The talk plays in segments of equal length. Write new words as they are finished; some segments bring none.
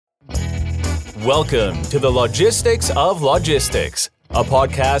Welcome to the Logistics of Logistics, a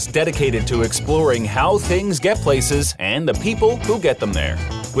podcast dedicated to exploring how things get places and the people who get them there.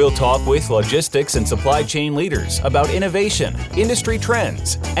 We'll talk with logistics and supply chain leaders about innovation, industry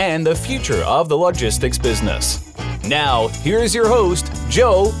trends, and the future of the logistics business. Now, here's your host,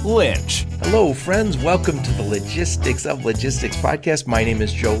 Joe Lynch. Hello, friends. Welcome to the Logistics of Logistics podcast. My name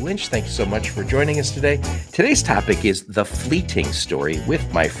is Joe Lynch. Thank you so much for joining us today. Today's topic is the fleeting story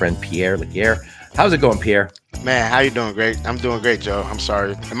with my friend Pierre Laguerre. How's it going, Pierre? Man, how you doing? Great. I'm doing great, Joe. I'm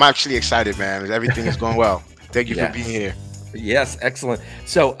sorry. I'm actually excited, man. Everything is going well. Thank you for being here. Yes, excellent.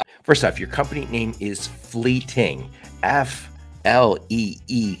 So, first off, your company name is Fleeting,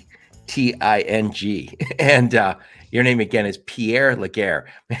 Fleeting. And your name again is Pierre Laguerre.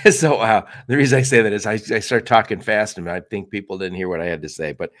 So the reason I say that is I start talking fast and I think people didn't hear what I had to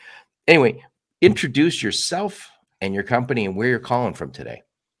say. But anyway, introduce yourself and your company and where you're calling from today.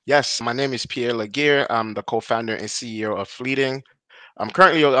 Yes, my name is Pierre Laguerre. I'm the co-founder and CEO of Fleeting. I'm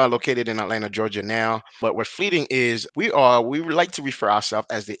currently located in Atlanta, Georgia now. But what Fleeting is, we would like to refer ourselves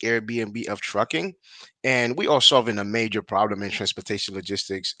as the Airbnb of trucking. And we are solving a major problem in transportation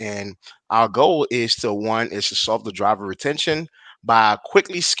logistics. And our goal is to solve the driver retention by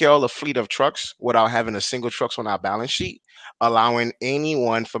quickly scale a fleet of trucks without having a single trucks on our balance sheet, allowing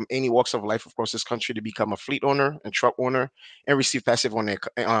anyone from any walks of life across this country to become a fleet owner and truck owner and receive passive on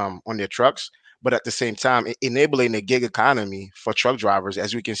their trucks. But at the same time, enabling a gig economy for truck drivers.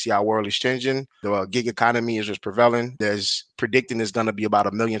 As we can see, our world is changing. The gig economy is just prevailing. There's predicting there's going to be about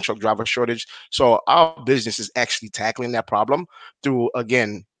 1 million truck driver shortage. So our business is actually tackling that problem through,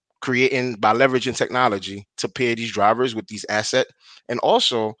 again, creating by leveraging technology to pair these drivers with these assets, and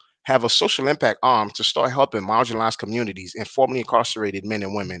also have a social impact arm to start helping marginalized communities and formerly incarcerated men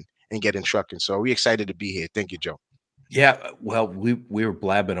and women and get in trucking. So we're excited to be here. Thank you, Joe. Yeah, well, we were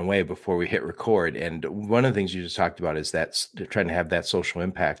blabbing away before we hit record, and one of the things you just talked about is that trying to have that social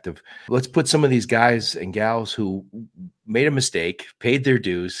impact of let's put some of these guys and gals who made a mistake, paid their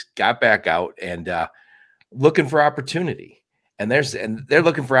dues, got back out, and looking for opportunity. And they're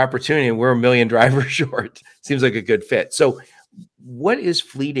looking for opportunity, and we're 1 million drivers short. Seems like a good fit. So, what is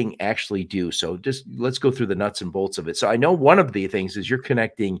Fleeting actually do? So just let's go through the nuts and bolts of it. So I know one of the things is you're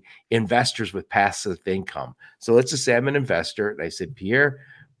connecting investors with passive income. So let's just say I'm an investor and I said, Pierre,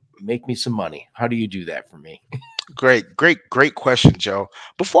 make me some money. How do you do that for me? Great question, Joe.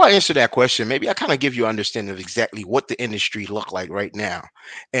 Before I answer that question, maybe I kind of give you an understanding of exactly what the industry look like right now.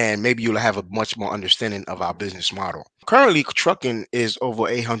 And maybe you'll have a much more understanding of our business model. Currently, trucking is over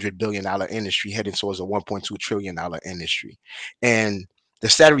 $800 billion industry heading towards a $1.2 trillion industry. And the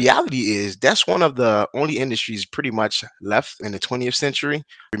sad reality is that's one of the only industries pretty much left in the 20th century,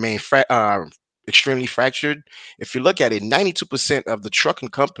 remain extremely fractured. If you look at it, 92% of the trucking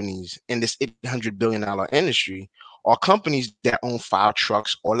companies in this $800 billion industry are companies that own 5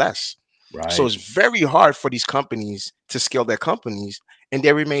 trucks or less. Right. So it's very hard for these companies to scale their companies, and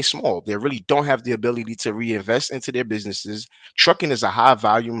they remain small. They really don't have the ability to reinvest into their businesses. Trucking is a high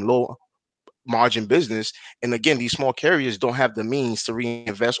volume, low margin business. And again, these small carriers don't have the means to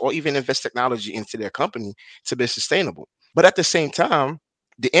reinvest or even invest technology into their company to be sustainable. But at the same time,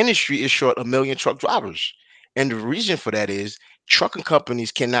 the industry is short 1 million truck drivers. And the reason for that is trucking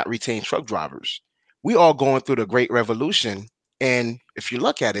companies cannot retain truck drivers. We are going through the great revolution. And if you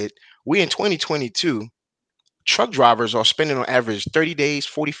look at it, we in 2022, truck drivers are spending on average 30 days,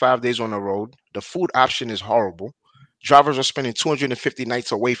 45 days on the road. The food option is horrible. Drivers are spending 250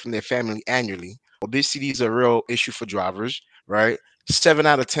 nights away from their family annually. Obesity is a real issue for drivers, right? 7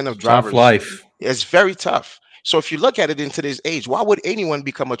 out of 10 of Tough drivers. life. It's very tough. So if you look at it in today's age, why would anyone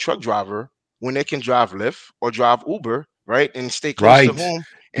become a truck driver when they can drive Lyft or drive Uber, right? And stay close to Right. home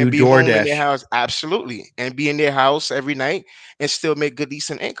Do and be home in their DoorDash. house? Absolutely. And be in their house every night and still make good,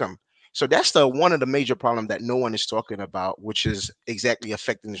 decent income. So that's the one of the major problems that no one is talking about, which is exactly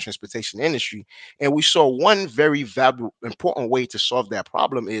affecting the transportation industry. And we saw one very valuable, important way to solve that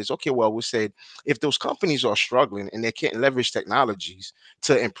problem is okay, well, we said if those companies are struggling and they can't leverage technologies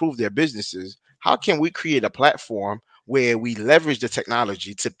to improve their businesses, how can we create a platform where we leverage the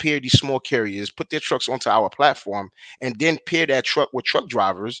technology to pair these small carriers, put their trucks onto our platform, and then pair that truck with truck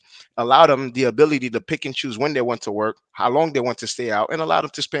drivers, allow them the ability to pick and choose when they want to work, how long they want to stay out, and allow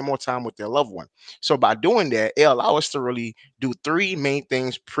them to spend more time with their loved one. So by doing that, it allows us to really do 3 main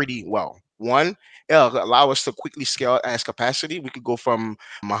things pretty well. One, it'll allow us to quickly scale as capacity. We could go from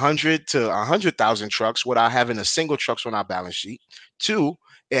 100 to 100,000 trucks without having a single trucks on our balance sheet. Two,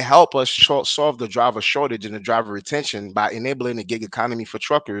 it helped us solve the driver shortage and the driver retention by enabling the gig economy for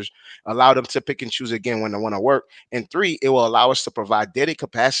truckers, allow them to pick and choose again when they want to work. And three, it will allow us to provide daily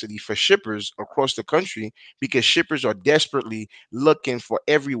capacity for shippers across the country because shippers are desperately looking for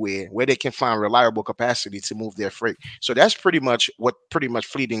everywhere where they can find reliable capacity to move their freight. So that's pretty much what pretty much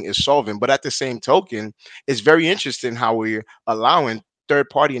fleeting is solving. But at the same token, it's very interesting how we're allowing third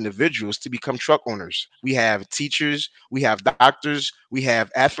party individuals to become truck owners. We have teachers, we have doctors, we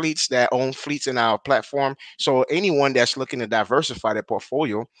have athletes that own fleets in our platform. So anyone that's looking to diversify their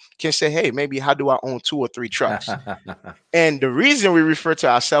portfolio can say, hey, maybe how do I own 2 or 3 trucks? And the reason we refer to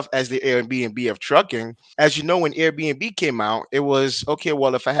ourselves as the Airbnb of trucking, as you know, when Airbnb came out, it was okay.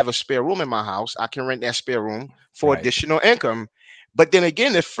 Well, if I have a spare room in my house, I can rent that spare room for Right. additional income. But then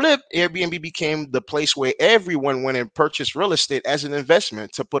again, the flip, Airbnb became the place where everyone went and purchased real estate as an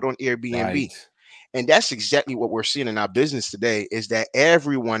investment to put on Airbnb. Right. And that's exactly what we're seeing in our business today is that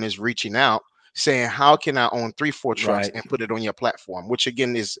everyone is reaching out saying, how can I own 3, 4 trucks Right. and put it on your platform? Which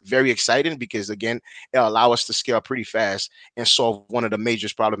again is very exciting because again, it'll allow us to scale pretty fast and solve one of the major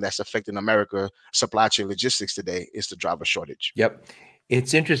problems that's affecting America supply chain logistics today is the driver shortage. Yep.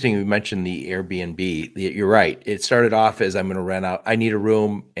 It's interesting you mentioned the Airbnb. You're right. It started off as I'm going to rent out. I need a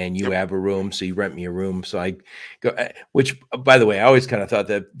room, and you Yep. have a room, so you rent me a room. So I go. Which, by the way, I always kind of thought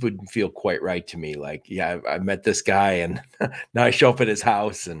that wouldn't feel quite right to me. Like, yeah, I met this guy, and now I show up at his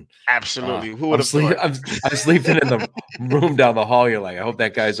house, and Absolutely. Who would I'm have sleep. thought? I'm sleeping in the room down the hall. You're like, I hope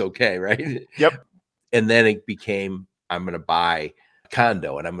that guy's okay, right? Yep. And then it became, I'm going to buy a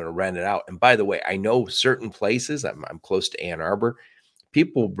condo and I'm going to rent it out. And by the way, I know certain places. I'm close to Ann Arbor.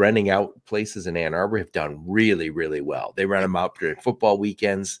 People renting out places in Ann Arbor have done really, really well. They rent Yep. them out during football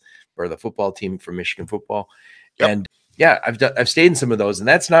weekends for the football team for Michigan football. Yep. And yeah, I've stayed in some of those, and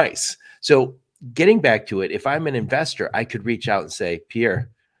that's nice. So getting back to it, if I'm an investor, I could reach out and say, Pierre,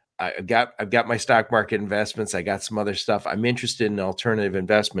 I've got my stock market investments. I got some other stuff. I'm interested in alternative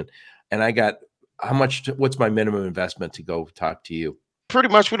investment, and I got how much? What's my minimum investment to go talk to you? Pretty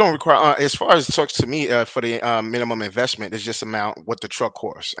much we don't require as far as it talks to me for the minimum investment is just amount what the truck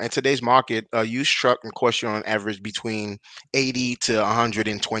costs. In today's market, a used truck can cost you on average between 80 to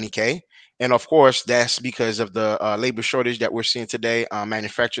 120K. And of course that's because of the labor shortage that we're seeing today.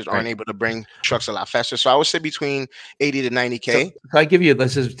 Manufacturers aren't Right. able to bring trucks a lot faster, so I would say between 80 to So 90K. I give you,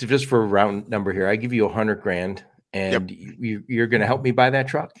 this is just for a round number here. I give you 100 grand, Yep. and you're going to help me buy that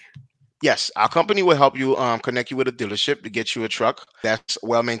truck. Yes, our company will help you connect you with a dealership to get you a truck that's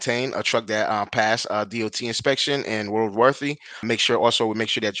well maintained, a truck that pass DOT inspection and roadworthy. Make sure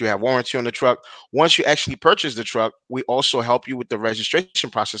that you have warranty on the truck. Once you actually purchase the truck, we also help you with the registration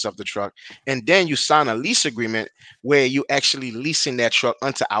process of the truck, and then you sign a lease agreement where you actually leasing that truck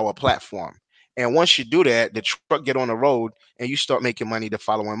onto our platform. And once you do that, the truck get on the road and you start making money the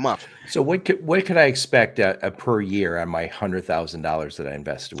following month. So what could I expect per year on my $100,000 that I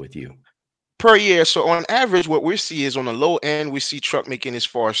invested with you? Per year. So on average, what we see is on the low end, we see truck making as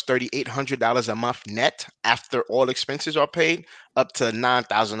far as $3,800 a month net after all expenses are paid, up to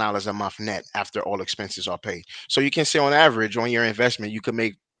 $9,000 a month net after all expenses are paid. So you can say on average on your investment, you can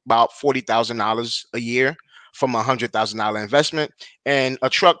make about $40,000 a year from $100,000 investment, and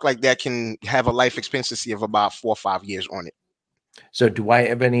a truck like that can have a life expectancy of about 4 or 5 years on it. So do I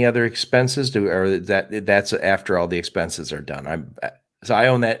have any other expenses? Or that's after all the expenses are done? So I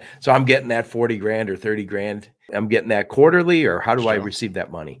own that. So I'm getting that 40 grand or 30 grand. I'm getting that quarterly, or how do I So receive that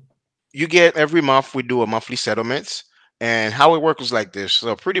money? you get every month we do a monthly settlements, and how it works is like this.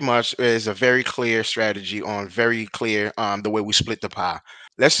 So pretty much is a very clear strategy on very clear the way we split the pie.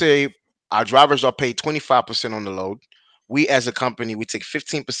 Let's say our drivers are paid 25% on the load. We as a company we take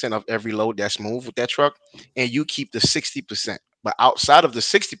 15% of every load that's moved with that truck, and you keep the 60%. But outside of the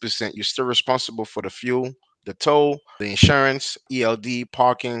 60%, you're still responsible for the fuel, the toll, the insurance, ELD,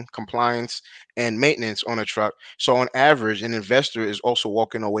 parking, compliance, and maintenance on a truck. So on average, an investor is also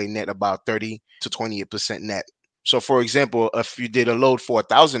walking away net about 30 to 28% net. So for example, if you did a load for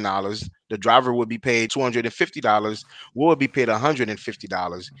 $1,000, the driver would be paid $250, we would be paid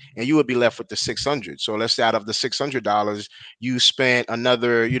 $150, and you would be left with the 600. So let's say out of the $600, you spent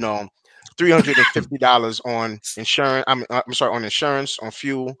another, $350 on insurance. I'm sorry, on insurance, on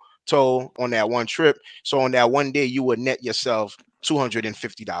fuel, toll on that one trip. So on that one day, you would net yourself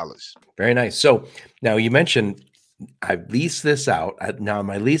 $250. Very nice. So now you mentioned I lease this out. Now,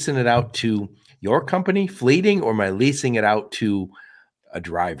 am I leasing it out to your company, Fleeting, or am I leasing it out to a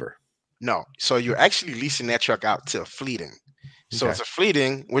driver? No. So you're actually leasing that truck out to Fleeting. So Okay. it's a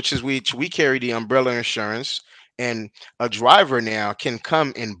Fleeting, which we carry the umbrella insurance, And a driver now can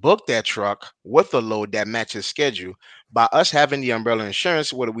come and book that truck with a load that matches schedule. By us having the umbrella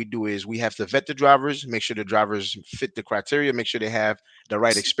insurance, what we do is we have to vet the drivers, make sure the drivers fit the criteria, make sure they have the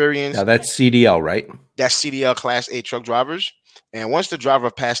right Now experience. that's CDL, right? That's CDL Class A truck drivers. And once the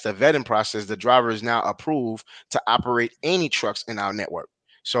driver passed the vetting process, the driver is now approved to operate any trucks in our network.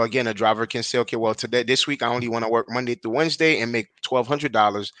 So again, a driver can say, okay, well, today, this week, I only want to work Monday through Wednesday and make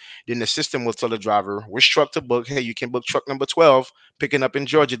 $1,200. Then the system will tell the driver which truck to book. Hey, you can book truck number 12, picking up in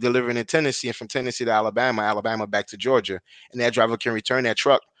Georgia, delivering in Tennessee, and from Tennessee to Alabama, Alabama back to Georgia. And that driver can return that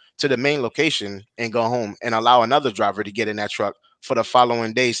truck to the main location and go home and allow another driver to get in that truck for the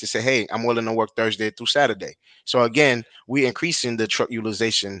following days to say, hey, I'm willing to work Thursday through Saturday. So again, we increasing the truck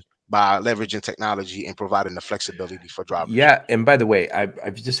utilization by leveraging technology and providing the flexibility for drivers. Yeah. And by the way,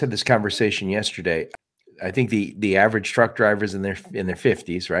 I've just had this conversation yesterday. I think the average truck driver's in their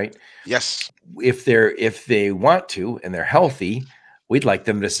 50s, right? Yes, If they want to and they're healthy, we'd like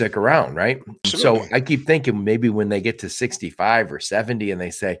them to stick around, right? So absolutely. I keep thinking maybe when they get to 65 or 70 and they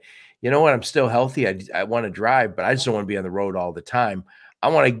say, you know what, I'm still healthy. I want to drive, but I just don't want to be on the road all the time. I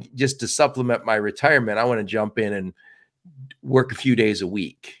want to just to supplement my retirement. I want to jump in and work a few days a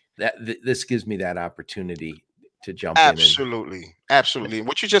week. This gives me that opportunity to jump in and Absolutely. Absolutely.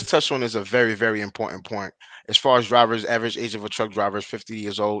 What you just touched on is a very, very important point. As far as drivers, average age of a truck driver is 50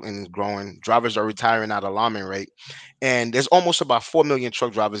 years old and growing. Drivers are retiring at an alarming rate. And there's almost about 4 million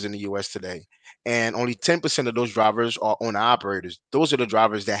truck drivers in the US today. And only 10% of those drivers are owner operators. Those are the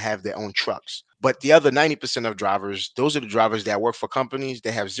drivers that have their own trucks. But the other 90% of drivers, those are the drivers that work for companies.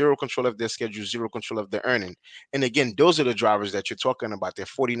 They have zero control of their schedule, zero control of their earning. And again, those are the drivers that you're talking about. They're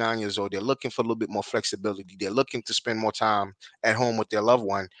 49 years old. They're looking for a little bit more flexibility. They're looking to spend more time at home with their loved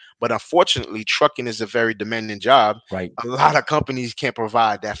one. But unfortunately, trucking is a very demanding job. right. A lot of companies can't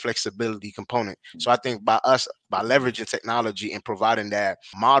provide that flexibility component. So I think by leveraging technology and providing that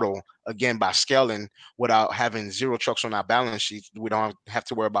model, again, by scaling without having zero trucks on our balance sheet, we don't have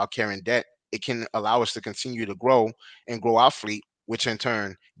to worry about carrying debt. It can allow us to continue to grow and grow our fleet, which in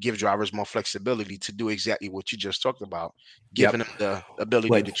turn give drivers more flexibility to do exactly what you just talked about, giving Yep. them the ability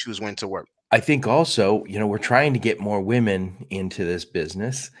to But choose when to work. I think also, we're trying to get more women into this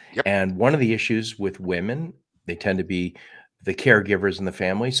business. Yep. And one of the issues with women, they tend to be the caregivers in the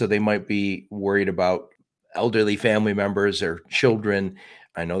family. So they might be worried about elderly family members or children.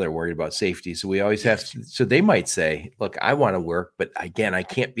 I know they're worried about safety. So we always have Yes. to, so they might say, look, I want to work, but again, I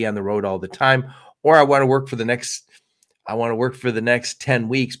can't be on the road all the time. Or I want to work for the next 10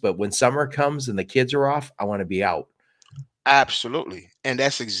 weeks. But when summer comes and the kids are off, I want to be out. Absolutely. And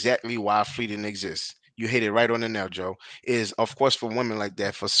that's exactly why fleeting exists. You hit it right on the nail, Joe. Is of course for women like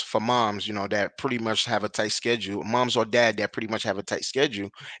that, for moms, that pretty much have a tight schedule, moms or dad that pretty much have a tight schedule.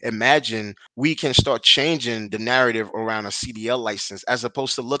 Imagine we can start changing the narrative around a CDL license as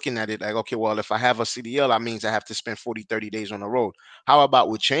opposed to looking at it like, okay, well, if I have a CDL, that means I have to spend 40, 30 days on the road. How about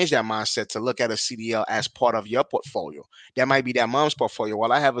we change that mindset to look at a CDL as part of your portfolio? That might be that mom's portfolio.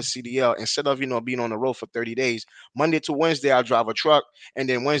 Well, I have a CDL, instead of being on the road for 30 days, Monday to Wednesday, I'll drive a truck, and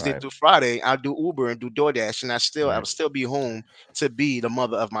then Wednesday Right. through Friday, I'll do Uber and do DoorDash, and I'll Right. still be home to be the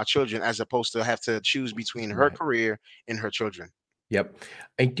mother of my children, as opposed to have to choose between her Right. career and her children. Yep.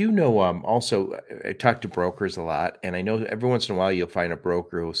 I do know, also, I talk to brokers a lot, and I know every once in a while you'll find a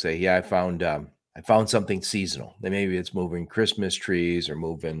broker who will say, yeah, I found something seasonal. Then maybe it's moving Christmas trees or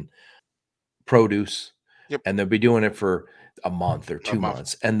moving produce, Yep, and they'll be doing it for a month or a two month.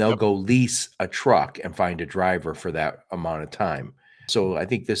 months, and they'll Yep, go lease a truck and find a driver for that amount of time. So I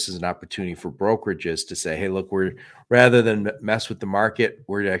think this is an opportunity for brokerages to say, hey, look, we're rather than mess with the market,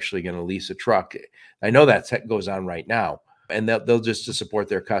 we're actually going to lease a truck. I know that goes on right now, and they'll just to support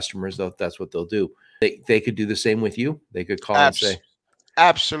their customers, that's what they'll do. They could do the same with you. They could call and abs- say,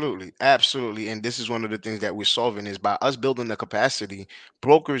 absolutely, absolutely. And this is one of the things that we're solving is by us building the capacity.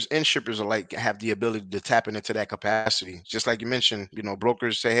 Brokers and shippers alike have the ability to tap into that capacity. Just like you mentioned,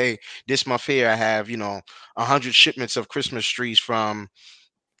 brokers say, hey, this month here I have 100 shipments of Christmas trees from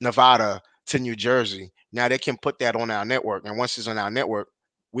Nevada to New Jersey. Now they can put that on our network, and once it's on our network,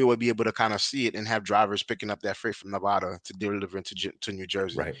 we will be able to kind of see it and have drivers picking up that freight from Nevada to deliver to New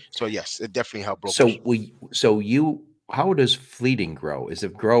Jersey. right. So yes, it definitely helped brokers. So how does fleeting grow? Is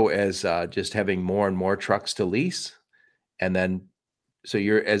it grow as just having more and more trucks to lease, and then so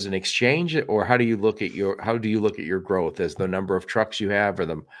you're as an exchange, or how do you look at your growth as the number of trucks you have, or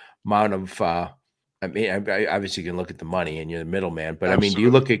the amount of? I mean, I obviously you can look at the money, and you're the middleman, but I mean, do you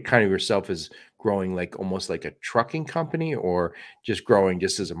Absolutely. look at kind of yourself as growing like almost like a trucking company, or just growing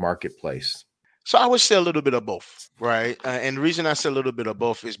just as a marketplace? So I would say a little bit of both, right? And the reason I say a little bit of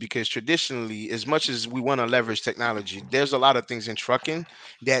both is because traditionally, as much as we want to leverage technology, there's a lot of things in trucking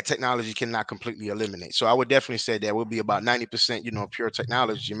that technology cannot completely eliminate. So I would definitely say that will be about 90%, pure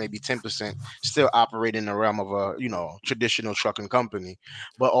technology, maybe 10% still operate in the realm of a, traditional trucking company.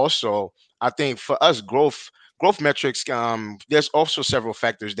 But also, I think for us, growth metrics, there's also several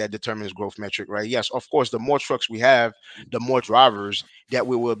factors that determines growth metric, right? Yes, of course, the more trucks we have, the more drivers that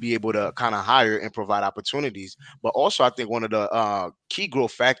we will be able to kind of hire and provide opportunities. But also, I think one of the key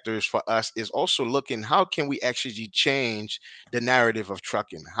growth factors for us is also looking how can we actually change the narrative of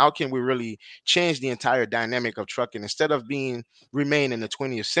trucking? How can we really change the entire dynamic of trucking instead of being remain in the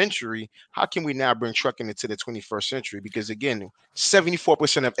 20th century? How can we now bring trucking into the 21st century? Because again,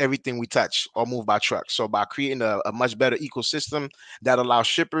 74% of everything we touch are moved by truck. So by creating a much better ecosystem that allows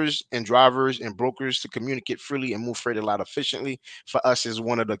shippers and drivers and brokers to communicate freely and move freight a lot efficiently, for us is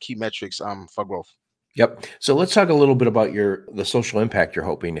one of the key metrics for growth. Yep. So let's talk a little bit about the social impact you're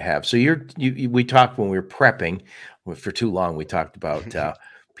hoping to have. So we talked when we were prepping for too long. We talked about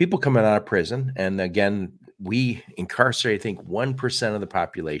people coming out of prison, and again, we incarcerate I think 1% of the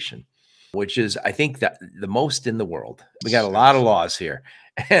population, which is I think that the most in the world. We got a lot of laws here,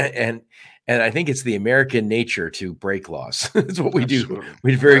 and and I think it's the American nature to break laws. That's what we do. Absolutely.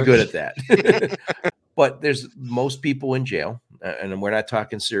 We're very good at that. But there's most people in jail, and we're not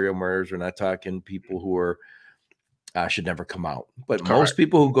talking serial murders. We're not talking people who are should never come out. But Correct. most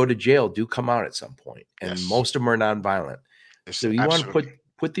people who go to jail do come out at some point, and Yes. most of them are nonviolent. It's So you want to absolutely.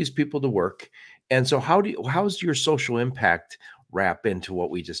 put these people to work. And so how's your social impact wrap into what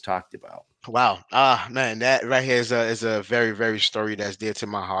we just talked about? Wow. Man, that right here is a very, very story that's dear to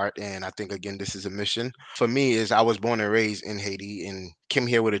my heart. And I think again, this is a mission. For me, is I was born and raised in Haiti and came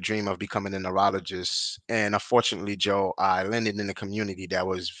here with a dream of becoming a neurologist. And unfortunately, Joe, I landed in a community that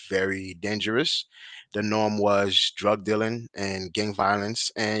was very dangerous. The norm was drug dealing and gang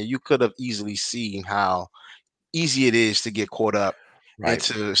violence. And you could have easily seen how easy it is to get caught up Right.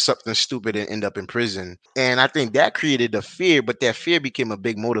 into something stupid and end up in prison. And I think that created a fear, but that fear became a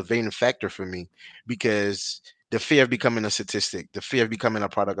big motivating factor for me because the fear of becoming a statistic, the fear of becoming a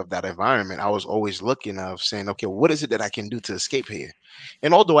product of that environment, I was always looking of saying, okay, what is it that I can do to escape here?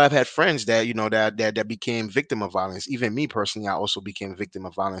 And although I've had friends that, that became victim of violence, even me personally, I also became a victim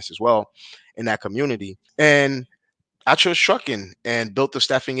of violence as well in that community. And I chose trucking and built a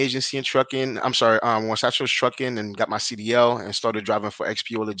staffing agency in trucking. I'm sorry. Once I chose trucking and got my CDL and started driving for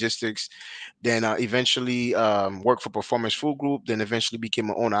XPO Logistics, then eventually worked for Performance Food Group. Then eventually became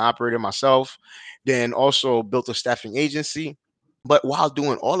an owner operator myself. Then also built a staffing agency. But while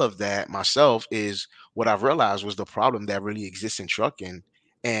doing all of that myself, is what I've realized was the problem that really exists in trucking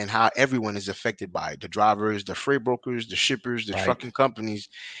and how everyone is affected by it. The drivers, the freight brokers, the shippers, the Right. trucking companies.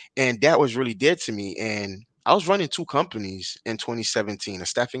 And that was really dead to me. And I was running two companies in 2017, a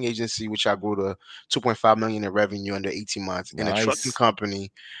staffing agency, which I grew to 2.5 million in revenue under 18 months, and a trucking Nice.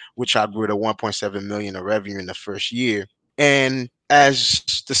 company, which I grew to 1.7 million in revenue in the first year. And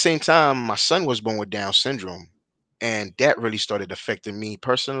as the same time, my son was born with Down syndrome. And that really started affecting me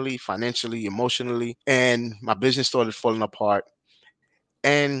personally, financially, emotionally. And my business started falling apart.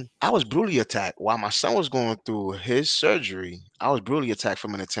 And I was brutally attacked while my son was going through his surgery. I was brutally attacked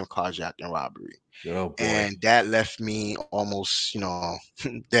from an attempt carjacking robbery. Oh boy. And that left me almost,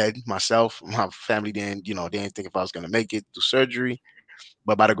 dead myself. My family didn't, they didn't think if I was going to make it through surgery.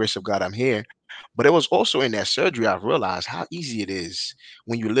 But by the grace of God, I'm here. But it was also in that surgery I realized how easy it is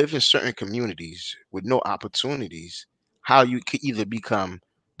when you live in certain communities with no opportunities, how you could either become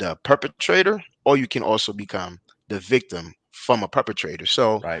the perpetrator or you can also become the victim from a perpetrator.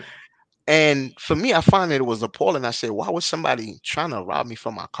 So, Right. and for me, I find that it was appalling. I said, why was somebody trying to rob me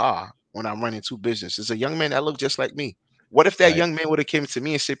from my car when I'm running two businesses? It's a young man that looked just like me. What if that Right. young man would have came to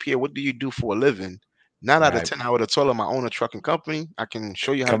me and said, Pierre, what do you do for a living? Nine out of Right. 10, I would have told him I own a trucking company. I can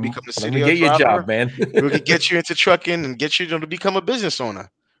show you how to become a Let me CDL get you a driver. job, man. We could get you into trucking and get you to become a business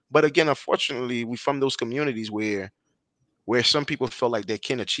owner. But again, unfortunately, we from those communities where some people feel like they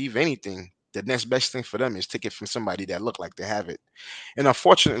can achieve anything. The next best thing for them is take it from somebody that look like they have it. And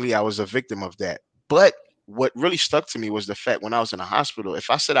unfortunately, I was a victim of that. But what really stuck to me was the fact when I was in the hospital, if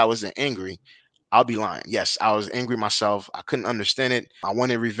I said I wasn't angry, I'll be lying. Yes, I was angry myself. I couldn't understand it. I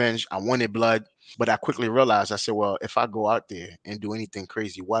wanted revenge. I wanted blood. But I quickly realized, I said, well, if I go out there and do anything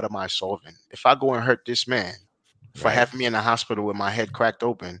crazy, what am I solving? If I go and hurt this man for Right. having me in the hospital with my head cracked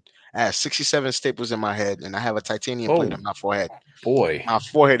open, I have 67 staples in my head and I have a titanium plate Oh on my forehead. boy. My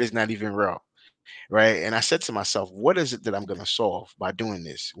forehead is not even real, right? And I said to myself, what is it that I'm going to solve by doing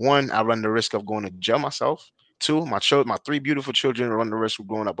this? One, I run the risk of going to jail myself 2, my 3 beautiful children run the risk of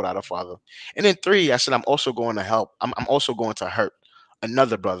growing up without a father. And then 3, I said, I'm also going to help. I'm also going to hurt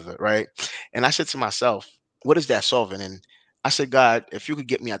another brother, right? And I said to myself, what is that solving? And I said, God, if you could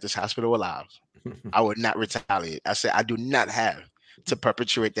get me out this hospital alive, I would not retaliate. I said, I do not have to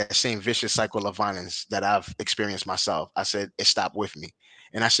perpetuate that same vicious cycle of violence that I've experienced myself. I said, it stopped with me.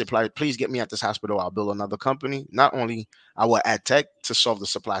 And I said, please get me at this hospital. I'll build another company. Not only I will add tech to solve the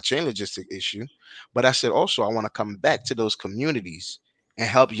supply chain logistic issue, but I said also I want to come back to those communities and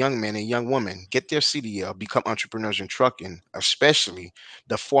help young men and young women get their CDL, become entrepreneurs in trucking, especially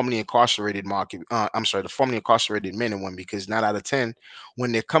the formerly incarcerated market. The formerly incarcerated men and women, because 9 out of 10,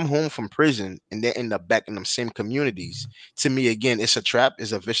 when they come home from prison and they end up back in them same communities, to me, again, it's a trap,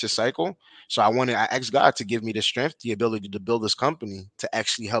 it's a vicious cycle. So I asked God to give me the strength, the ability to build this company to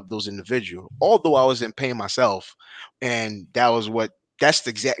actually help those individuals. Although I was in pain myself, and that's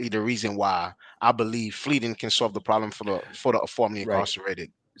exactly the reason why I believe fleeting can solve the problem for the formerly Right.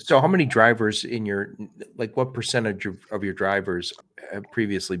 incarcerated. So how many drivers in your, like what percentage of your drivers have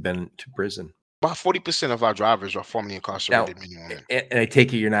previously been to prison? About 40% of our drivers are formerly Now, incarcerated men and women. and I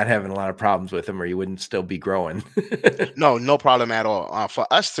take it you're not having a lot of problems with them, or you wouldn't still be growing. No, no problem at all.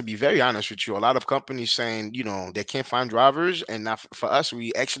 For us, to be very honest with you, a lot of companies saying, they can't find drivers, and not for us,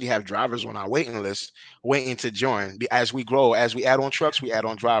 we actually have drivers on our waiting list waiting to join. As we grow, as we add on trucks, we add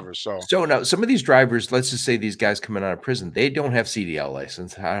on drivers. So, So now some of these drivers, let's just say these guys coming out of prison, they don't have CDL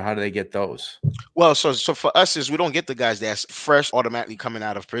license. How do they get those? well, so for us is we don't get the guys that's fresh automatically coming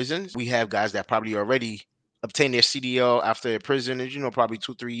out of prison. We have guys that probably already obtained their CDL after prison, probably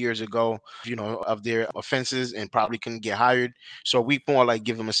 2, 3 years ago, of their offenses, and probably couldn't get hired. So we more like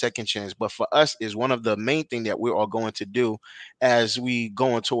give them a second chance. But for us is one of the main thing that we're all going to do as we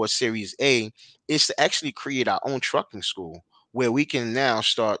go into a Series A is to actually create our own trucking school where we can now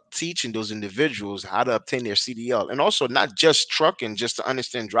start teaching those individuals how to obtain their CDL, and also not just trucking just to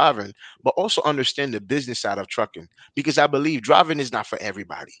understand driving, but also understand the business side of trucking, because I believe driving is not for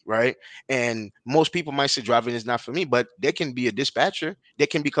everybody, right? And most people might say driving is not for me, but they can be a dispatcher, they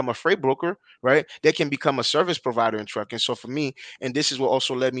can become a freight broker, right? They can become a service provider in trucking. So for me, and this is what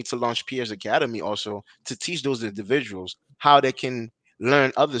also led me to launch Pierre's Academy, also to teach those individuals how they can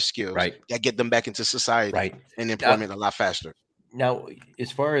learn other skills Right. that get them back into society Right. and Now, employment a lot faster. now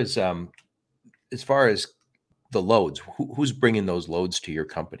as far as the loads, who's bringing those loads to your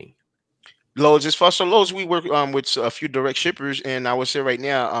company? Loads, as far as loads, we work with a few direct shippers, and I would say right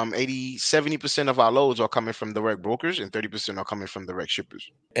now 70% of our loads are coming from direct brokers and 30% are coming from direct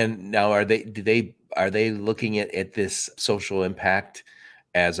shippers. And now are they looking at this social impact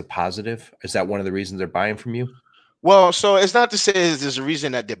as a positive? Is that one of the reasons they're buying from you? Well, so it's not to say there's a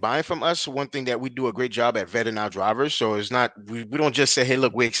reason that they're buying from us. One thing that we do a great job at vetting our drivers. So it's not we don't just say, hey,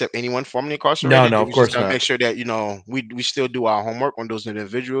 look, we accept anyone formerly No, incarcerated. no, of We just course gotta make not. sure that we still do our homework on those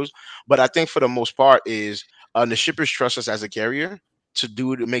individuals. But I think for the most part is the shippers trust us as a carrier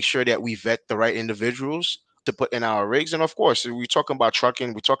to make sure that we vet the right individuals to put in our rigs. And of course, we're talking about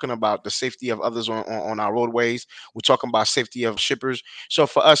trucking, we're talking about the safety of others on our roadways, we're talking about safety of shippers. So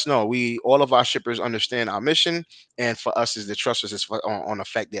for us, no, we all of our shippers understand our mission, and for us is the trust us is on the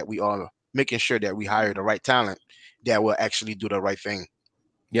fact that we are making sure that we hire the right talent that will actually do the right thing.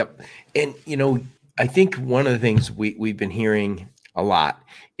 Yep. And I think one of the things we've been hearing a lot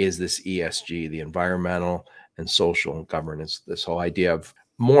is this ESG, the environmental and social governance, this whole idea of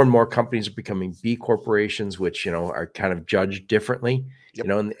more and more companies are becoming B corporations, which, are kind of judged differently,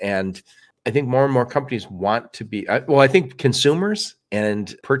 Yep. And I think more and more companies want to be, I think consumers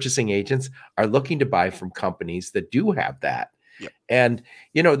and purchasing agents are looking to buy from companies that do have that. Yep. And,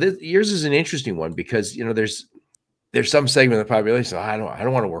 yours is an interesting one because, there's some segment of the population, I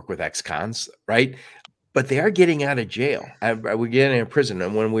don't want to work with ex-cons, right? But they are getting out of jail. We're getting out of prison.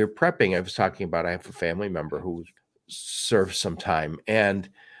 And when we were prepping, I was talking about I have a family member who served some time, and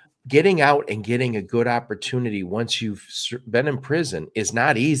getting out and getting a good opportunity once you've been in prison is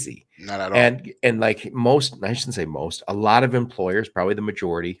not easy. Not at all. And like most, I shouldn't say most, a lot of employers, probably the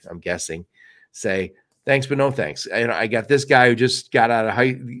majority, I'm guessing, say thanks but no thanks. And I got this guy who just got out of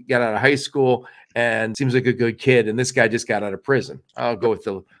high school and seems like a good kid, and this guy just got out of prison. I'll go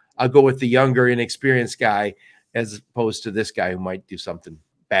with the younger, inexperienced guy as opposed to this guy who might do something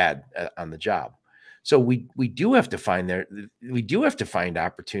bad on the job. So we do have to find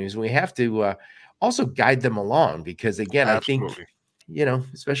opportunities. We have to also guide them along, because again, I think, Absolutely.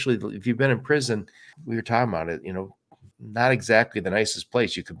 especially if you've been in prison, we were talking about it, not exactly the nicest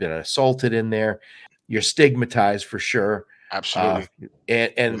place. You could have been assaulted in there. You're stigmatized for sure. Absolutely.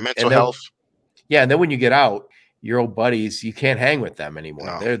 And The mental then, health. yeah. And then when you get out, your old buddies, you can't hang with them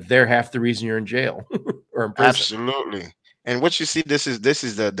anymore. No. They're half the reason you're in jail or in prison. Absolutely. And what you see, this is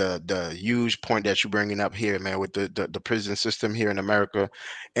the huge point that you're bringing up here, man, with the prison system here in America.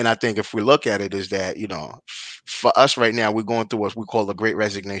 And I think if we look at it, is that for us right now, we're going through what we call the Great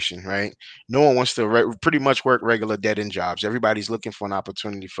Resignation, right? No one wants to pretty much work regular dead end jobs. Everybody's looking for an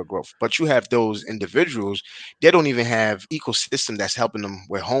opportunity for growth. But you have those individuals, they don't even have ecosystem that's helping them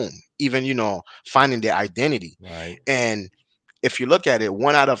with home, even finding their identity. Right. And if you look at it,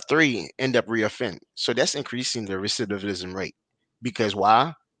 1 out of 3 end up reoffend. So that's increasing the recidivism rate. Because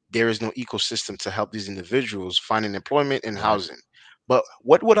why? There is no ecosystem to help these individuals finding employment and Right. housing. But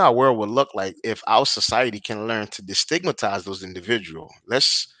what would our world would look like if our society can learn to destigmatize those individuals?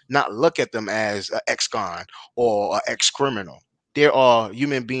 Let's not look at them as an ex-con or an ex-criminal. They are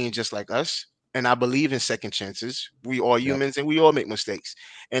human beings just like us. And I believe in second chances. We are Yep. humans and we all make mistakes.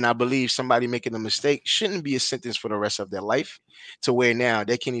 And I believe somebody making a mistake shouldn't be a sentence for the rest of their life, to where now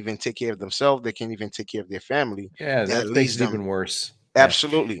they can't even take care of themselves, they can't even take care of their family. Yeah, That that makes leads it them. even worse. Yeah.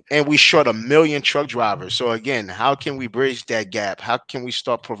 Absolutely. And we short 1 million truck drivers. So again, how can we bridge that gap? How can we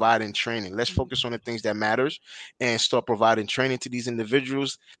start providing training? Let's focus on the things that matters and start providing training to these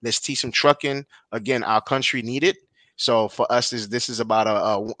individuals. Let's teach them trucking. Again, our country need it. So for us, this is about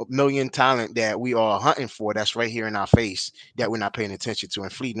a million talent that we are hunting for. That's right here in our face that we're not paying attention to.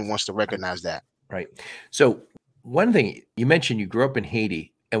 And Fleeting wants to recognize that. Right. So one thing you mentioned, you grew up in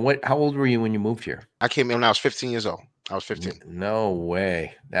Haiti, and how old were you when you moved here? I came in when I was 15 years old. I was 15. No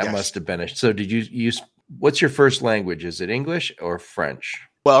way. That Yes. must have been so did you use, what's your first language? Is it English or French?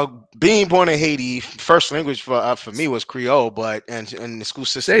 Well, being born in Haiti, first language for me was Creole, but in the school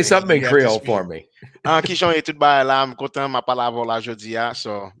system Say in Haiti, something in you have to Creole speak. for me. Qui sont études ba là, m content ma parole la jodi a,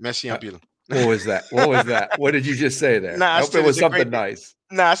 so merci en Uh, pile. What was that? What was that? What did you just say there? Nah, I I hope it said was it's a something great. nice.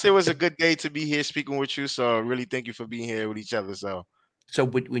 Nah, I said it was a good day to be here speaking with you. So really, thank you for being here with each other. So So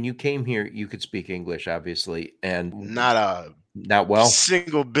when you came here, you could speak English, obviously, and not a not well.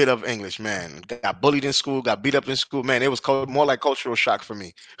 single bit of English, man. Got bullied in school, got beat up in school, man. It was more like cultural shock for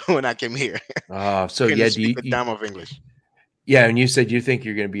me when I came here. So Couldn't yeah, do speak you, a dime of English. yeah, and you said you think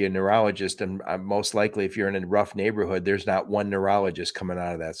you're going to be a neurologist, and most likely, if you're in a rough neighborhood, there's not one neurologist coming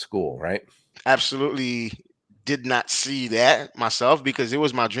out of that school, right? Absolutely did not see that myself, because it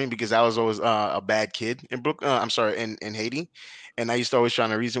was my dream, because I was always a bad kid in Brooklyn. I'm sorry, in Haiti. And I used to always trying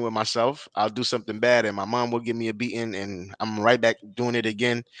to reason with myself. I'll do something bad and my mom will give me a beating and I'm right back doing it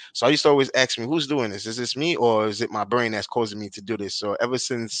again. So I used to always ask me, who's doing this? Is this me or is it my brain that's causing me to do this? So ever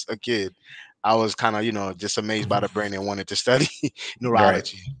since a kid, I was kind of, just amazed by the brain and wanted to study Right.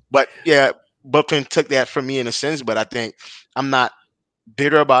 neurology. But yeah, Brooklyn took that from me in a sense, but I think I'm not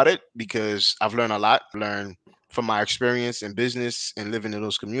bitter about it because I've learned a lot. Learned from my experience in business and living in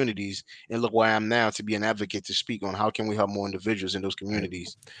those communities, and look where I am now to be an advocate to speak on how can we help more individuals in those Right.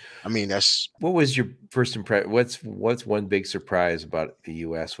 communities. I mean, that's What was your first impression? What's one big surprise about the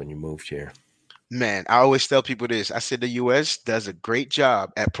U.S. when you moved here? man. I always tell people this. I said the U.S. does a great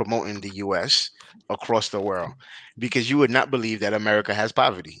job at promoting the U.S. across the world, because you would not believe that America has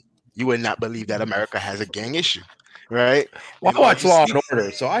poverty. You would not believe that America has a gang issue, right? Well, And I all watch you Law see, and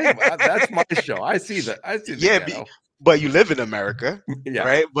Order, so that's my show. I see the yeah, ghetto. but you live in America, Yeah.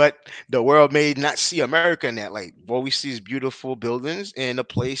 right? But the world may not see America in that light. What we see is beautiful buildings and a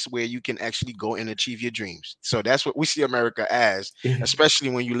place where you can actually go and achieve your dreams. So that's what we see America as, especially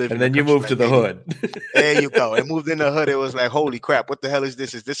when you live And in a then you country move like to the Haiti. hood. There you go. And moved in the hood. It was like, holy crap, what the hell is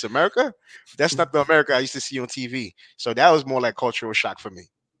this? Is this America? That's not the America I used to see on TV. So that was more like cultural shock for me.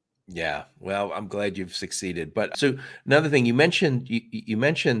 Yeah, well, I'm glad you've succeeded. But so another thing you mentioned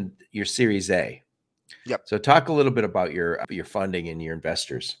your Series A. Yep. So talk a little bit about your funding and your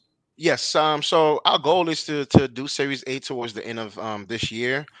investors. Yes. So our goal is to do Series A towards the end of this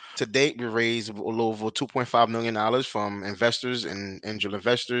year. To date, we raised a little over $2.5 million from investors and angel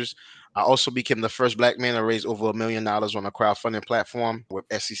investors. I also became the first Black man to raise over $1 million on a crowdfunding platform with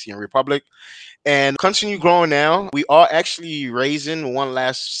SEC and Republic, and continue growing now. We are actually raising one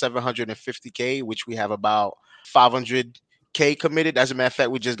last 750K, which we have about 500K committed. As a matter of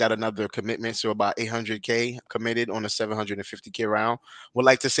fact, we just got another commitment, so about 800K committed on a 750K round. Would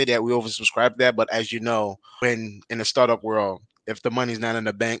like to say that we oversubscribed that, but as you know, when in the startup world, if the money's not in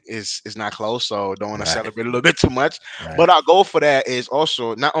the bank, is not close. So don't want to Right. celebrate a little bit too much. Right. But our goal for that is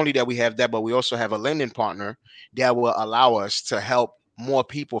also not only that we have that, but we also have a lending partner that will allow us to help more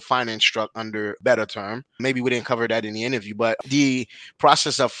people finance truck under better term. Maybe we didn't cover that in the interview, but the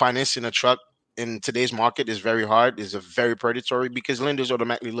process of financing a truck in today's market is very hard, is a very predatory, because lenders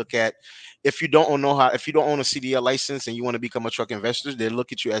automatically look at, if you don't own a CDL license and you want to become a truck investor, they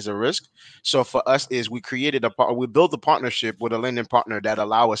look at you as a risk. So for us is we built a partnership with a lending partner that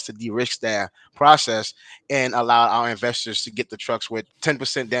allow us to de-risk that process and allow our investors to get the trucks with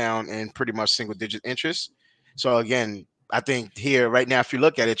 10% down and pretty much single digit interest. So again, I think here right now, if you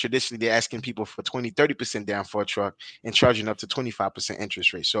look at it, traditionally they're asking people for 20, 30% down for a truck and charging up to 25%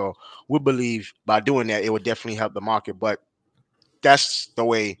 interest rate. So we believe by doing that, it would definitely help the market. But that's the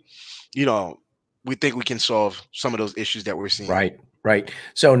way, you know, we think we can solve some of those issues that we're seeing. Right, right.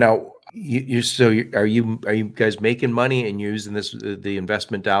 So now are you guys making money and using the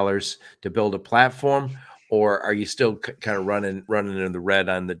investment dollars to build a platform, or are you still kind of running in the red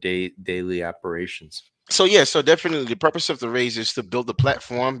on the daily operations? So yeah, so definitely the purpose of the raise is to build the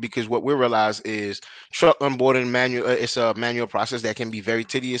platform, because what we realize is truck onboarding manual. It's a manual process that can be very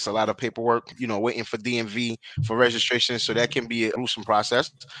tedious, a lot of paperwork, waiting for DMV for registration. So that can be a gruesome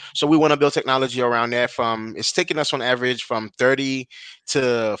process. So we want to build technology around that. It's taking us on average from 30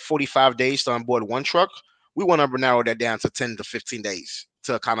 to 45 days to onboard one truck. We want to narrow that down to 10 to 15 days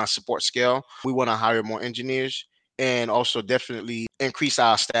to kind of support scale. We want to hire more engineers and also definitely increase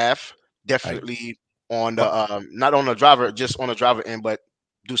our staff. Right. Definitely on the Well, not on the driver, just on the driver end, but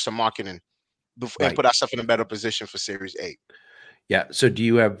do some marketing and right. put ourselves in a better position for Series 8. Yeah. So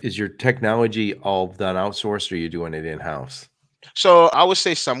is your technology all done outsourced, or are you doing it in-house? So I would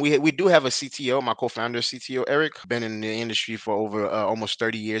say we do have a CTO, my co-founder CTO Eric, been in the industry for over almost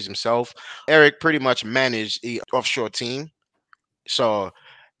 30 years himself. Eric pretty much managed the offshore team. So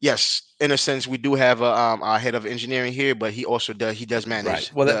yes, in a sense, we do have our head of engineering here, but he does Right.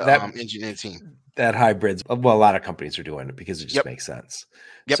 manage Well, the that engineering team. that hybrids, well, a lot of companies are doing it because it just Yep. makes sense.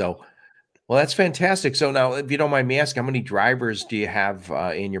 Yep. So, well, that's fantastic. So now, if you don't mind me asking, how many drivers do you have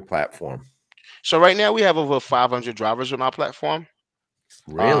in your platform? So right now we have over 500 drivers on our platform.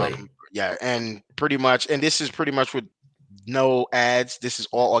 Really? Yeah, and this is pretty much with no ads. This is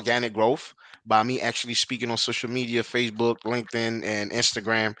all organic growth by me actually speaking on social media, Facebook, LinkedIn, and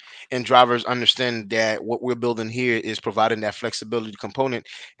Instagram. And drivers understand that what we're building here is providing that flexibility component.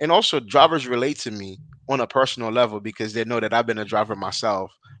 And also, drivers relate to me on a personal level because they know that I've been a driver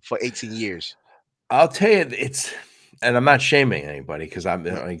myself for 18 years. I'll tell you, and I'm not shaming anybody because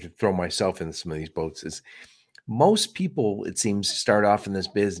Mm. I could throw myself in some of these boats. Is most people, it seems, start off in this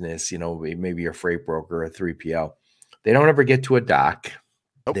business, maybe a freight broker or a 3PL. They don't ever get to a dock.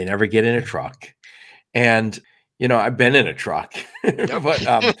 Nope. They never get in a truck. And I've been in a truck, Yep. but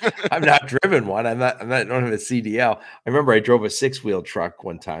I've not driven one. I don't have a CDL. I remember I drove a 6-wheel truck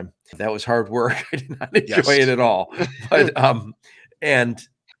one time. That was hard work. I did not enjoy it Yes. at all. But and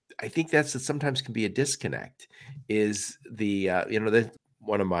I think that sometimes can be a disconnect. Is that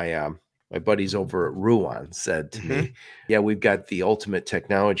one of my buddies over at Ruan said to Hmm. me, "Yeah, we've got the ultimate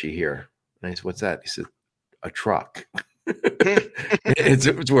technology here." And I said, "What's that?" He said, "A truck."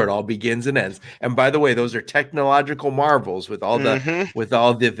 It's where it all begins and ends. And by the way, those are technological marvels with all Hmm.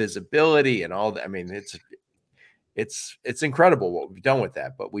 the visibility and all the, I mean, it's incredible what we've done with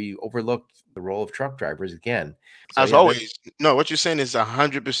that, but we overlooked the role of truck drivers again. So As yeah, that always, no, what you're saying is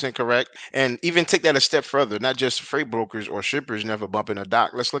 100% correct. And even take that a step further, not just freight brokers or shippers never bump in a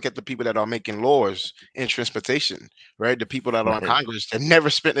dock. Let's look at the people that are making laws in transportation, right? The people that are in right, Congress that never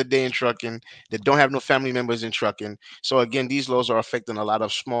spent a day in trucking, that don't have no family members in trucking. So again, these laws are affecting a lot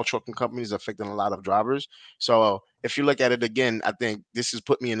of small trucking companies, affecting a lot of drivers. So if you look at it again, I think this has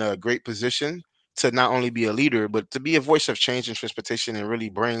put me in a great position to not only be a leader, but to be a voice of change in transportation and really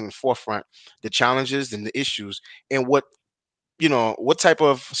bring forefront the challenges and the issues and what type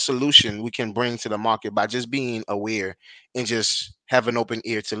of solution we can bring to the market by just being aware and just have an open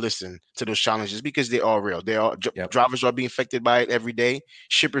ear to listen to those challenges because they are real. yep, Drivers are being affected by it every day.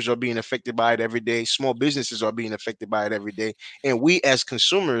 Shippers are being affected by it every day. Small businesses are being affected by it every day. And we as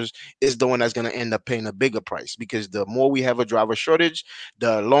consumers is the one that's going to end up paying a bigger price because the more we have a driver shortage,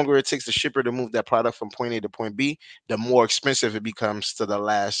 the longer it takes the shipper to move that product from point A to point B, the more expensive it becomes to the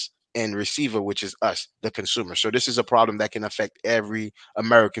last and receiver, which is us, the consumer. So this is a problem that can affect every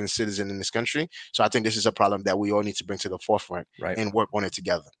American citizen in this country. So I think this is a problem that we all need to bring to the forefront right. and work on it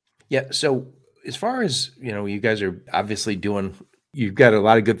together. Yeah. So as far as you guys are obviously you've got a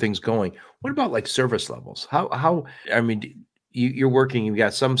lot of good things going. What about like service levels? How I mean, you're working. You've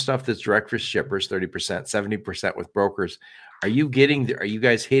got some stuff that's direct for shippers, 30%, 70% with brokers. Are you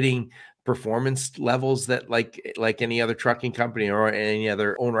guys hitting performance levels that like any other trucking company or any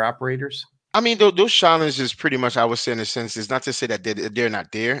other owner operators? I mean, those challenges pretty much, I would say, in a sense, is not to say that they're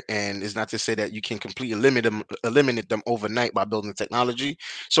not there, and it's not to say that you can completely eliminate them overnight by building technology.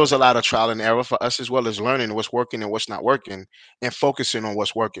 So it's a lot of trial and error for us, as well as learning what's working and what's not working, and focusing on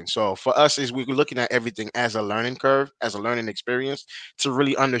what's working. So for us, is we're looking at everything as a learning curve, as a learning experience, to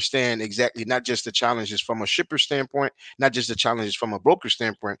really understand exactly not just the challenges from a shipper standpoint, not just the challenges from a broker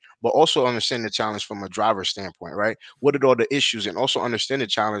standpoint, but also understand the challenge from a driver standpoint, right? What are all the issues, and also understand the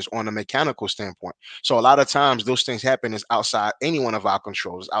challenge on a mechanical standpoint. So a lot of times those things happen is outside any one of our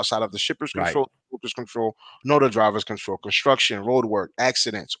controls, outside of the shipper's Right. control, broker's control, nor the driver's control. Construction, road work,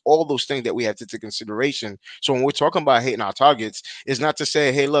 accidents, all those things that we have to take consideration. So when we're talking about hitting our targets, it's not to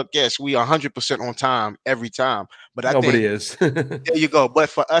say, hey, look, yes, we are 100% on time every time. But I think Nobody is. there you go. But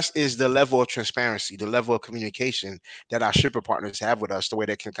for us is the level of transparency, the level of communication that our shipper partners have with us, the way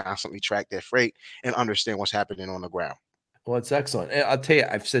they can constantly track their freight and understand what's happening on the ground. Well, it's excellent. And I'll tell you,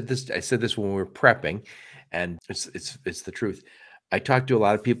 I said this when we were prepping, and it's the truth. I talk to a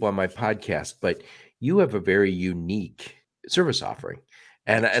lot of people on my podcast, but you have a very unique service offering.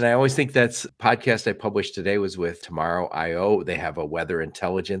 And Yes. I always think that's podcast I published today was with Tomorrow IO. They have a weather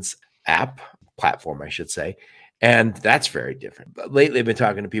intelligence app platform, I should say. And that's very different. But lately I've been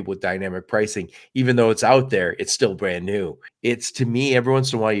talking to people with dynamic pricing. Even though it's out there, it's still brand new. It's to me, every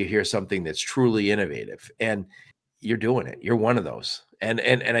once in a while you hear something that's truly innovative. And you're doing it. You're one of those. And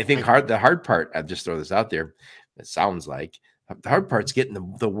I think Thank you. the hard part, I'll just throw this out there. It sounds like the hard part's getting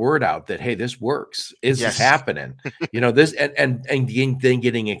the word out that, hey, this works. Is this Yes. happening? This then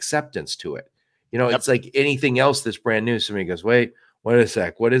getting acceptance to it. Yep. It's like anything else that's brand new. Somebody goes, wait a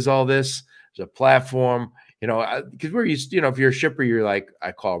sec. What is all this? There's a platform, because we're used, if you're a shipper, you're like,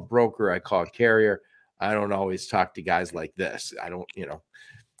 I call a broker, I call a carrier. I don't always talk to guys like this. I don't,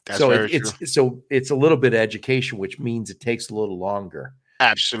 That's so very true. it's a little bit of education, which means it takes a little longer.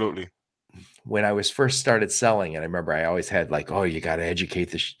 Absolutely. When I was first started selling, and I remember I always had like, oh, you got to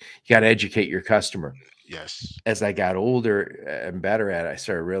educate your customer. Yes. As I got older and better at it, I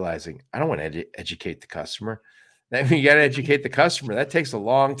started realizing I don't want to educate the customer. I mean, you got to educate the customer. That takes a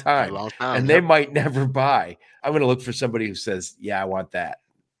long A time, long time. and they Yep. might never buy. I'm going to look for somebody who says, "Yeah, I want that.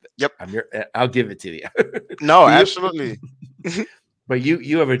 Yep. I'll give it to you." No, But absolutely.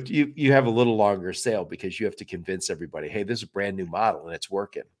 you have a little longer sale because you have to convince everybody, hey, this is a brand new model and it's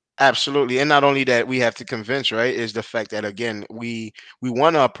working. Absolutely. And not only that we have to convince, right, is the fact that again, we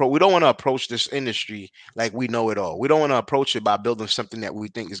want to approach we don't want to approach this industry like we know it all. We don't want to approach it by building something that we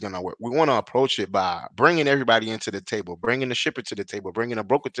think is going to work. We want to approach it by bringing everybody into the table, bringing the shipper to the table, bringing the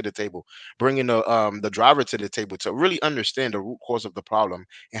broker to the table, bringing the driver to the table to really understand the root cause of the problem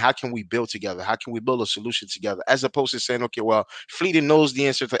and how can we build together? How can we build a solution together? As opposed to saying, okay, well, Fleeting knows the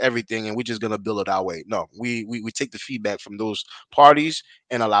answer to everything and we're just going to build it our way. No, we take the feedback from those parties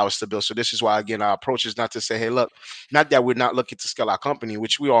and allow us to build. So this is why again our approach is not to say, hey, look, not that we're not looking to scale our company,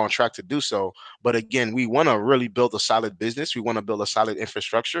 which we are on track to do so, but again, we want to really build a solid business. We want to build a solid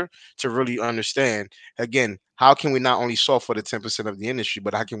infrastructure to really understand again how can we not only solve for the 10% of the industry,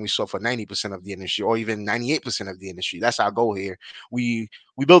 but how can we solve for 90% of the industry or even 98% of the industry? That's our goal here. We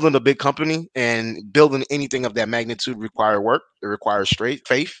building a big company, and building anything of that magnitude require work. It requires straight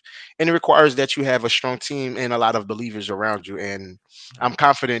faith, and it requires that you have a strong team and a lot of believers around you. And I'm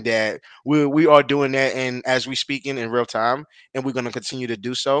confident that we are doing that, and as we speaking in real time, and we're going to continue to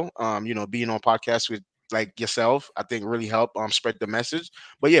do so. Being on podcasts with like yourself, I think really help spread the message.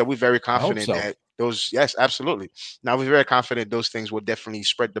 But yeah, we're very I hope confident so. that those, yes, absolutely. Now we're very confident those things will definitely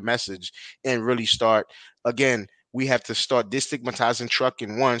spread the message and really start again. We have to start destigmatizing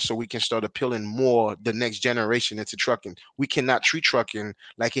trucking one so we can start appealing more the next generation into trucking. We cannot treat trucking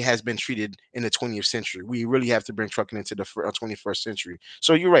like it has been treated in the 20th century. We really have to bring trucking into the 21st century.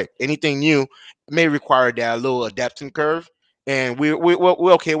 So you're right. Anything new may require that little adapting curve. And we're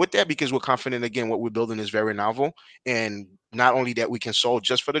okay with that because we're confident again what we're building is very novel. And not only that we can solve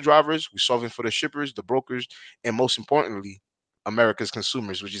just for the drivers, we're solving for the shippers, the brokers, and most importantly, America's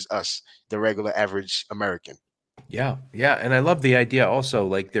consumers, which is us, the regular average American. Yeah, and I love the idea also.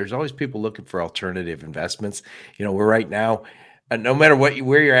 Like, there's always people looking for alternative investments. We're right now, no matter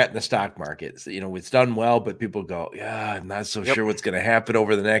where you're at in the stock market, it's done well, but people go, yeah, I'm not so Yep. sure what's going to happen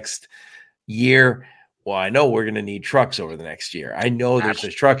over the next year. Well, I know we're going to need trucks over the next year. I know there's a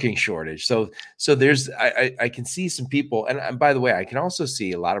Absolutely. trucking shortage. So there's I can see some people, and by the way, I can also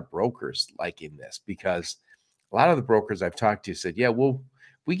see a lot of brokers liking this because a lot of the brokers I've talked to said, yeah,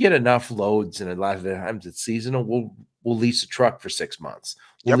 we get enough loads, and a lot of the times it's seasonal. We'll lease a truck for 6 months.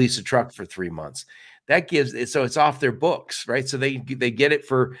 We'll Yep. lease a truck for 3 months. That gives it, so it's off their books, right? So they get it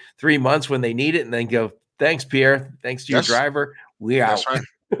for 3 months when they need it, and then go, thanks, Pierre. Thanks to your That's driver. We that's out.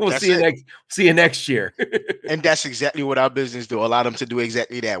 right. We'll That's see you it. next year. And that's exactly what our business do. Allow them to do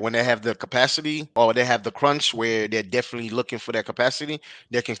exactly that. When they have the capacity or they have the crunch where they're definitely looking for that capacity,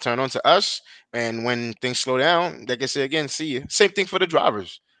 they can turn on to us. And when things slow down, they can say again, see you. Same thing for the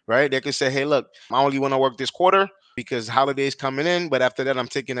drivers, right? They can say, hey, look, I only want to work this quarter because holidays coming in, but after that, I'm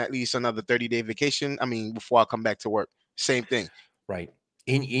taking at least another 30-day vacation. I mean, before I come back to work. Same thing. Right.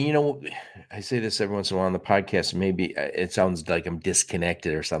 And I say this every once in a while on the podcast. Maybe it sounds like I'm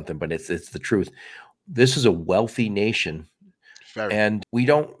disconnected or something, but it's the truth. This is a wealthy nation, Very. and we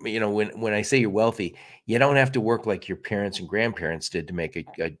don't. When I say you're wealthy, you don't have to work like your parents and grandparents did to make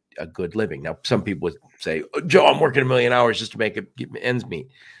a good living. Now, some people would say, "Oh, Joe, I'm working a million hours just to get ends meet."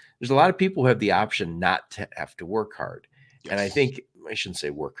 There's a lot of people who have the option not to have to work hard, and I Yes. think I shouldn't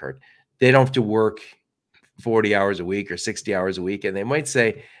say work hard. They don't have to work 40 hours a week or 60 hours a week. And they might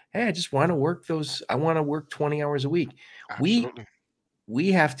say, hey, I just want to work I want to work 20 hours a week. We Absolutely.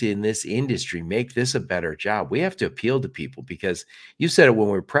 we have to, in this industry, make this a better job. We have to appeal to people because you said it when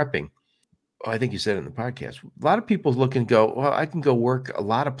we were prepping. Oh, I think you said it in the podcast. A lot of people look and go, well, I can go work a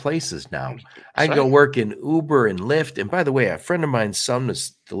lot of places now. I That's can go right. work in Uber and Lyft. And by the way, a friend of mine's son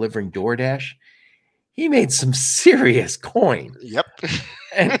was delivering DoorDash. He made some serious coin. Yep.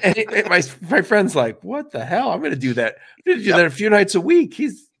 And my friend's like, what the hell? I'm going to do that. I'm going to do Yep. that a few nights a week.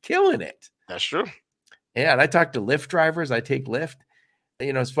 He's killing it. That's true. Yeah. And I talk to Lyft drivers. I take Lyft.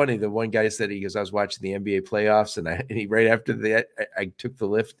 It's funny. The one guy said, he goes, I was watching the NBA playoffs right after I took the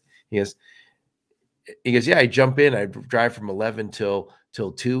Lyft. He goes, yeah, I jump in, I drive from 11 till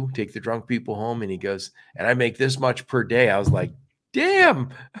 2, take the drunk people home. And he goes, and I make this much per day. I was like, Yep. damn.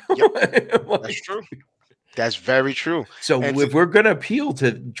 Yep. I'm That's like, true. That's very true. And so to if we're going to appeal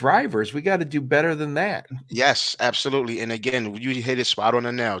to drivers, we got to do better than that. yes, absolutely. And again, you hit it spot on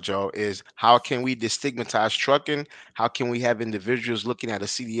the nail, Joe, is how can we destigmatize trucking? How can we have individuals looking at a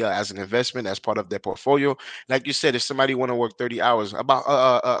CDL as an investment as part of their portfolio? Like you said, if somebody want to work 30 hours, about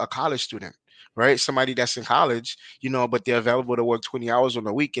a college student, right? Somebody that's in college, but they're available to work 20 hours on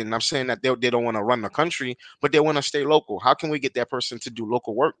the weekend. I'm saying that they don't want to run the country, but they want to stay local. How can we get that person to do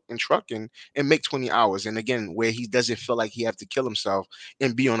local work in trucking and make 20 hours? And again, where he doesn't feel like he have to kill himself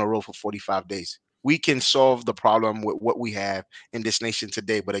and be on the road for 45 days. We can solve the problem with what we have in this nation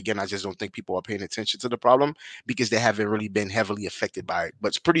today. But again, I just don't think people are paying attention to the problem because they haven't really been heavily affected by it.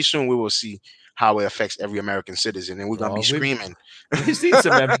 But pretty soon we will see how it affects every American citizen, and we're gonna Oh, be screaming. we've seen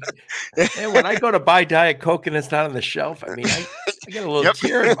some and when I go to buy Diet Coke and it's not on the shelf, I mean, I get a little Yep,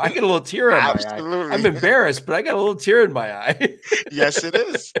 tear I get a little tear in my eye. I'm absolutely. embarrassed, but I got a little tear in my eye. Yes, it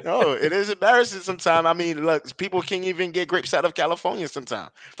is. No, it is embarrassing sometimes. I mean, look, people can't even get grapes out of California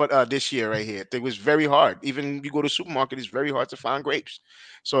sometimes. But this year right here, it was very hard. Even you go to supermarket, it's very hard to find grapes.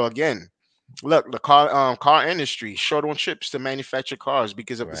 So again, look, the car industry short on chips to manufacture cars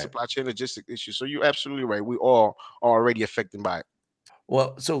because of the Right. supply chain logistic issues. So you're absolutely right. We all are already affected by it.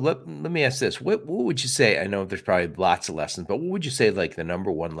 Well, so let me ask this. What would you say? I know there's probably lots of lessons, but what would you say like the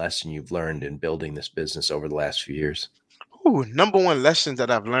number one lesson you've learned in building this business over the last few years? Ooh, number one lesson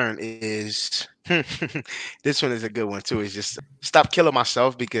that I've learned is this one is a good one too. Is just stop killing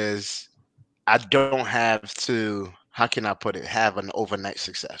myself because I don't have to. How can I put it? Have an overnight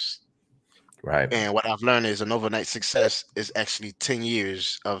success. Right. And what I've learned is an overnight success is actually 10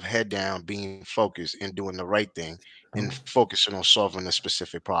 years of head down, being focused and doing the right thing and Oh, focusing on solving a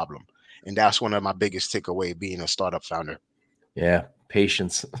specific problem. And that's one of my biggest takeaway being a startup founder. yeah.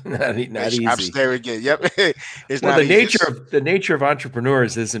 Patience. Not easy. There again. Yep. It's Well, not easy. It's the nature of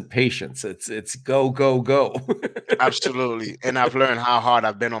entrepreneurs isn't patience. It's go, go, go. absolutely. And I've learned how hard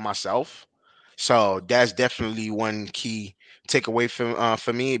I've been on myself. So that's definitely one key takeaway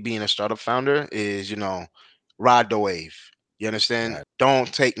for me being a startup founder is, ride the wave. You understand? Right.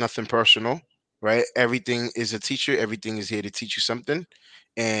 Don't take nothing personal, right? Everything is a teacher. Everything is here to teach you something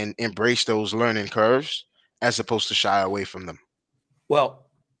and embrace those learning curves as opposed to shy away from them. Well,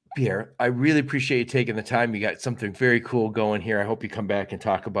 Pierre, I really appreciate you taking the time. You got something very cool going here. I hope you come back and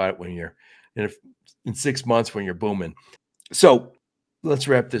talk about it when you're in, in 6 months when you're booming. So let's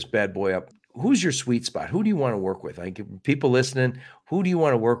wrap this bad boy up. Who's your sweet spot? Who do you want to work with? Like people listening, who do you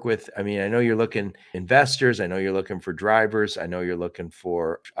want to work with? I mean, I know you're looking investors. I know you're looking for drivers. I know you're looking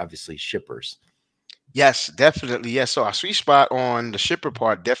for obviously shippers. Yes, definitely. Yes. So our sweet spot on the shipper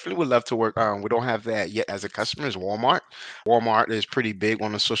part definitely would love to work. We don't have that yet as a customer is Walmart. Walmart is pretty big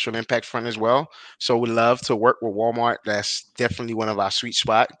on the social impact front as well. So we love to work with Walmart. That's definitely one of our sweet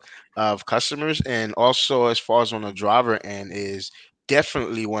spot of customers. And also as far as on the driver end is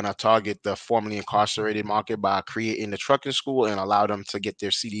definitely want to target the formerly incarcerated market by creating the trucking school and allow them to get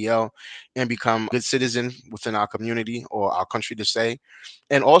their CDL and become good citizen within our community or our country to say.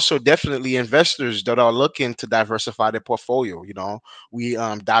 And also definitely investors that are looking to diversify their portfolio. We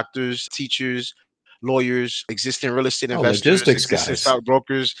doctors, teachers, lawyers, existing real estate Oh, investors, logistics existing guys.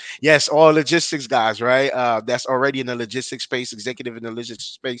 stockbrokers. Yes, all logistics guys, right? That's already in the logistics space, executive in the logistics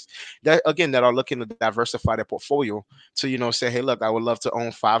space. That again, that are looking to diversify their portfolio to say, hey, look, I would love to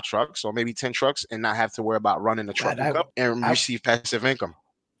own 5 trucks or maybe 10 trucks and not have to worry about running a God, trucking cup and I receive passive income.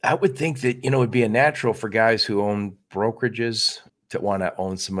 I would think that, it'd be a natural for guys who own brokerages to want to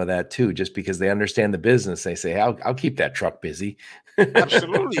own some of that too, just because they understand the business. They say, I'll keep that truck busy.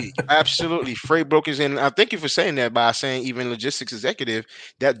 Absolutely, absolutely. Freight brokers, and I thank you for saying that by saying even logistics executive,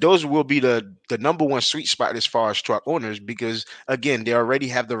 that those will be the number one sweet spot as far as truck owners, because again, they already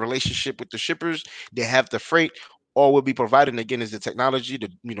have the relationship with the shippers, they have the freight. All will be providing again is the technology, the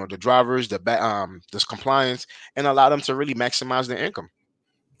drivers, this compliance, and allow them to really maximize their income.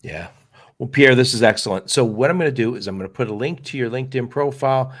 Yeah. Well, Pierre, this is excellent. So what I'm going to do is I'm going to put a link to your LinkedIn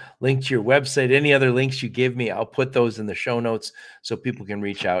profile, link to your website, any other links you give me. I'll put those in the show notes so people can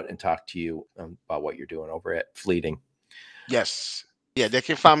reach out and talk to you about what you're doing over at Fleeting. Yes. Yeah, they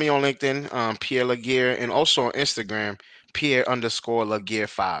can find me on LinkedIn, Pierre Laguerre, and also on Instagram,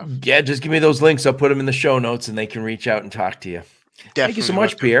 Pierre_Laguerre5. Yeah, just give me those links. I'll put them in the show notes and they can reach out and talk to you. Thank you so Definitely will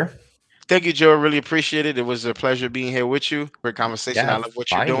much, do. Pierre. Thank you, Joe. Really appreciate it. It was a pleasure being here with you. Great conversation. I Yeah, love what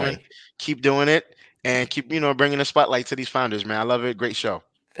you're doing. finally. Keep doing it and keep, bringing the spotlight to these founders, man. I love it. Great show.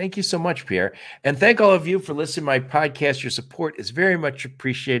 Thank you so much, Pierre. And thank all of you for listening to my podcast. Your support is very much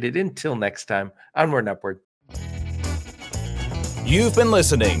appreciated. Until next time, onward and upward. You've been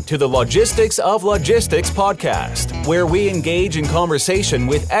listening to the Logistics of Logistics podcast, where we engage in conversation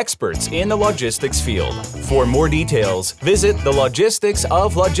with experts in the logistics field. For more details, visit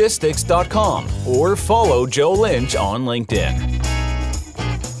thelogisticsoflogistics.com or follow Joe Lynch on LinkedIn.